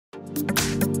In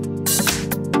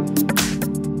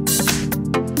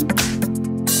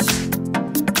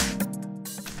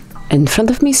front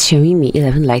of me is XIAOMI Mi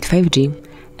 11 Lite 5G,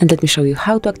 and let me show you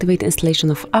how to activate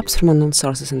installation of apps from unknown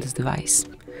sources in this device.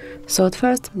 So at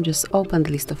first, just open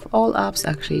the list of all apps,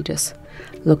 actually just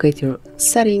locate your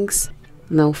settings,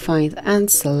 now find and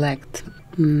select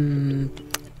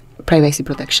privacy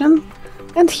protection,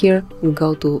 and here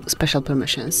go to special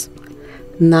permissions.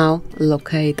 Now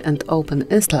locate and open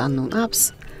install unknown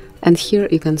apps, and here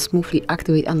you can smoothly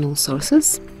activate unknown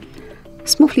sources,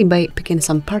 smoothly by picking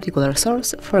some particular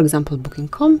source, for example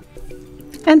Booking.com,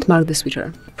 and mark the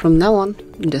switcher. From now on,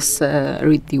 just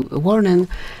read the warning,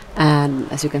 and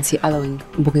as you can see, allowing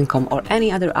Booking.com or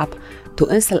any other app to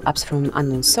install apps from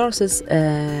unknown sources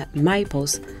might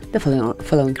pose the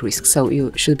following risks. So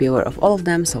you should be aware of all of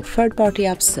them. So third-party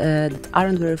apps that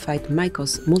aren't verified might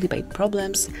cause multi-page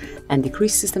problems and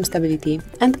decrease system stability,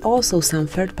 and also some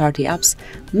third-party apps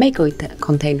may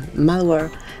contain malware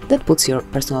that puts your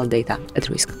personal data at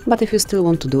risk. But if you still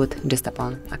want to do it, just tap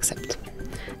on accept.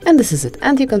 And this is it,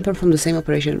 and you can perform the same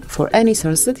operation for any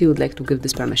source that you would like to give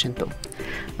this permission to.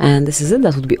 And this is it,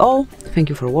 that would be all. Thank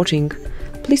you for watching.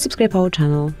 Please subscribe our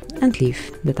channel and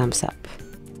leave the thumbs up.